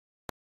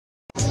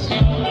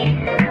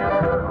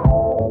Weather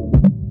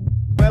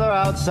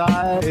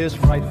outside is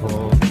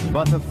frightful,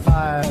 but the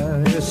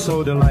fire is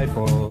so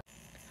delightful.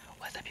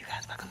 What's up, you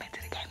guys? Welcome back to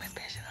the gaming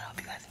special. I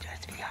hope you guys enjoyed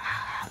this video.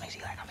 Make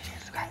sure you like, comment, share,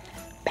 subscribe.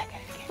 Back at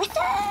it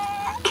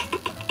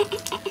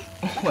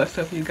again. What's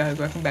up, you guys?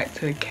 Welcome back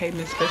to the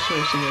gaming special.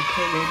 It's your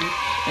K baby,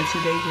 and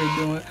today we're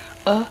doing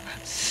a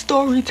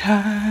story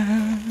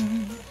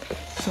time.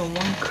 So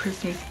one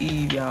Christmas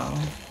Eve, y'all.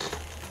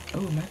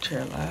 Oh, my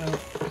chair loud.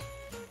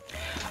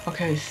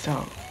 Okay,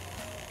 so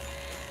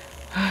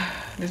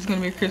this is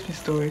gonna be a Christmas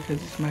story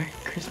because it's my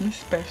Christmas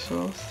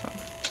special. So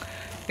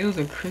it was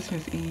a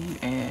Christmas Eve,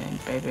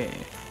 and baby,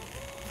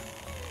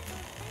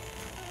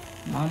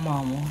 my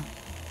mama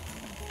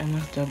and my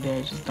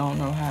stepdad just don't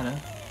know how to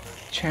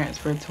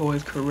transfer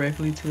toys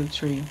correctly to the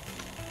tree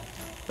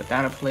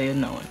without a player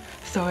knowing.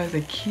 So as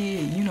a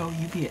kid, you know,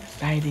 you be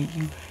excited,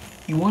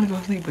 you want to go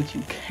to sleep, but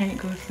you can't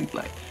go to sleep.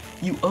 Like,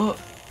 you up,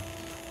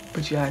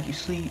 but you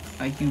sleep.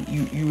 Like you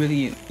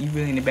really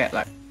in the back.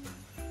 Like,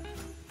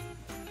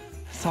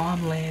 so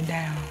I'm laying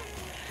down,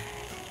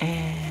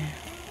 and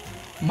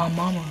my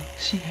mama,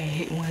 she had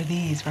hit one of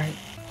these, right?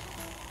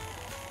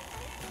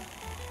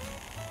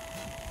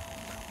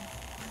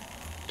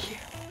 Yeah.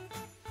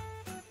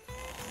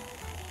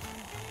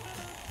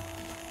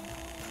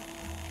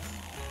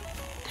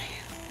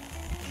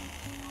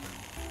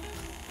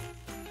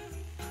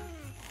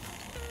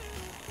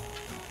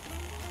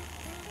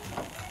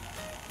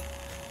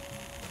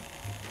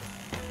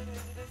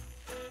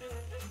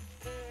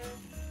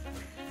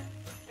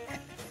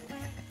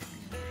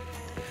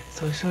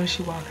 So as soon as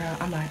she walk out,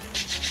 I'm like,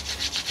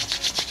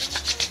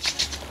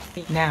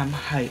 now I'm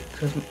hyped,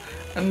 cause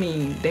I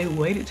mean, they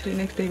waited till the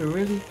next day, but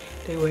really,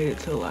 they waited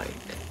till like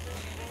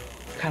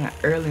kind of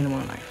early in the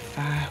morning, like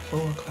 5,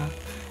 4 o'clock,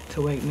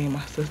 to wake me and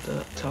my sister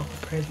up to open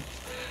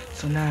presents.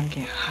 So now I'm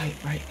getting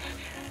hyped, right?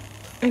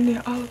 And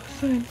then all of a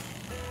sudden,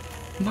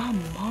 my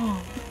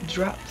mom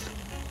drops.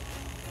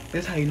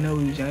 That's how you know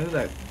we was young. It was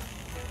like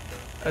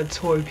a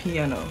toy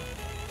piano,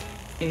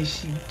 and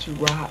she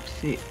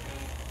drops it.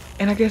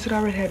 And I guess it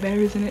already had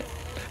batteries in it,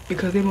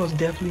 because they most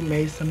definitely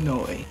made some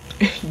noise.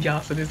 Y'all,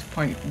 so this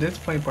funny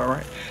part,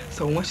 right?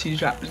 So once she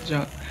dropped the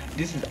junk,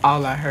 this is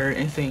all I heard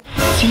and seen.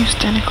 See you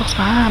standing close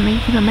behind me,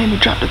 you done made me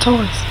drop the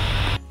toys.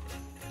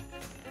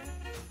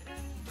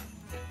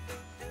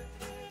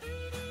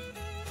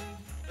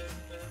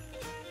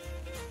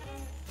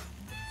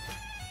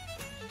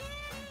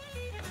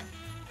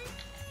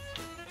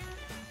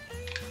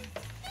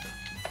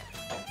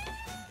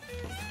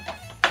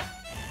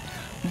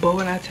 But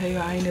when I tell you,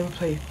 I ain't never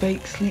played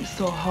fake sleep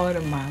so hard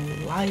in my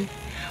life.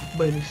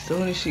 But as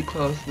soon as she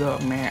closed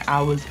up, man,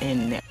 I was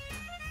in there.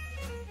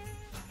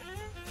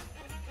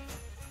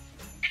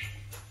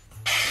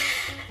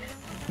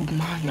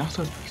 Mind you, I'm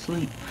supposed to be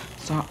asleep.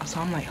 So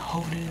I'm like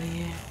holding it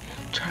in,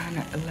 trying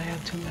not to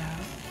laugh too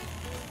loud.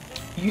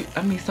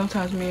 I mean,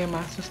 sometimes me and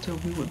my sister,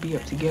 we would be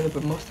up together,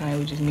 but most of the time it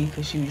was just me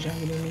because she was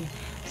younger than me.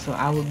 So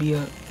I would be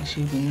up and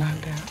she would be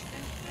knocked out.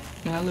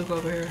 And I look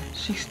over her,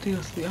 she's still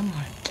asleep. I'm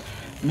like,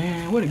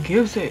 man, what a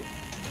gift set.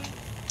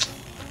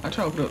 I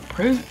tried to open up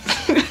presents.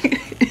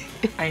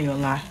 I ain't gonna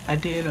lie, I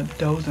did end up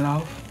dozing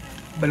off,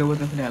 but it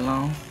wasn't for that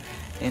long.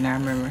 And I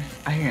remember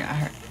I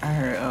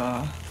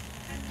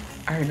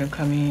heard them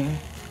come in,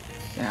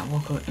 and I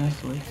woke up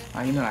instantly.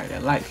 Like, you know, like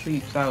that light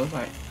sleep. So I was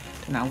like,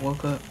 then I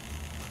woke up,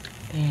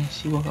 and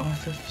she woke up my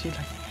sister. She's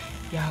like,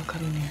 y'all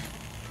come in there.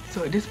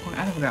 So at this point,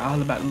 I forgot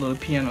all about the little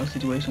piano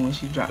situation when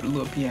she dropped the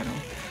little piano.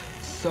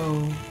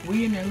 So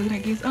we in there looking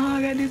at kids. Oh,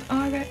 I got this. Oh,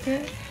 I got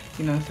that.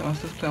 You know, so my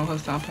sister playing with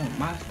her stuff, playing with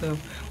my stuff.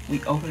 We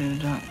opening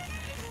the junk,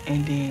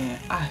 and then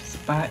I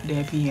spot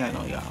that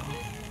piano, y'all.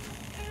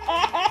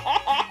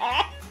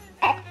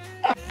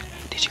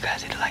 Did you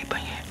guys hit the like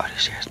button yet, or the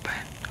share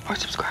button, or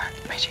subscribe?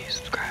 Make sure you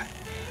subscribe.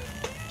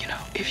 You know,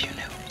 if you're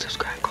new,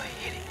 subscribe. Go ahead,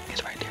 hit it.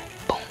 It's right there.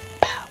 Boom,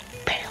 pow,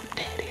 bam.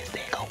 There it is.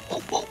 There you go.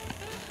 Whoop, whoop.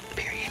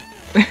 Period.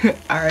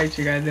 Alright,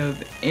 you guys, that was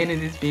the end of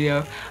this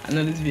video. I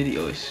know this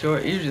video is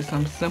short. It was just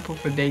something simple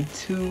for day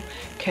 2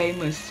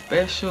 K-Month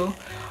special.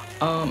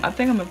 I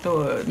think I'm gonna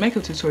throw a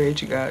makeup tutorial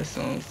at you guys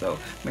soon, so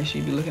make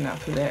sure you be looking out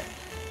for that.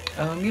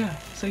 Yeah,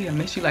 so yeah,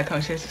 make sure you like,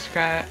 comment, share,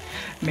 subscribe.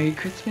 Merry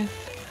Christmas.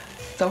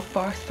 So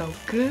far, so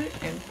good,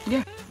 and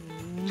yeah.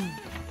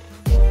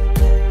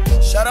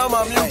 Shout out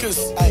my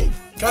mucus.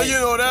 Can you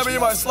know that be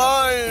my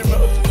slime?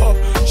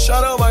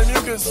 Shout out my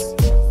mucus.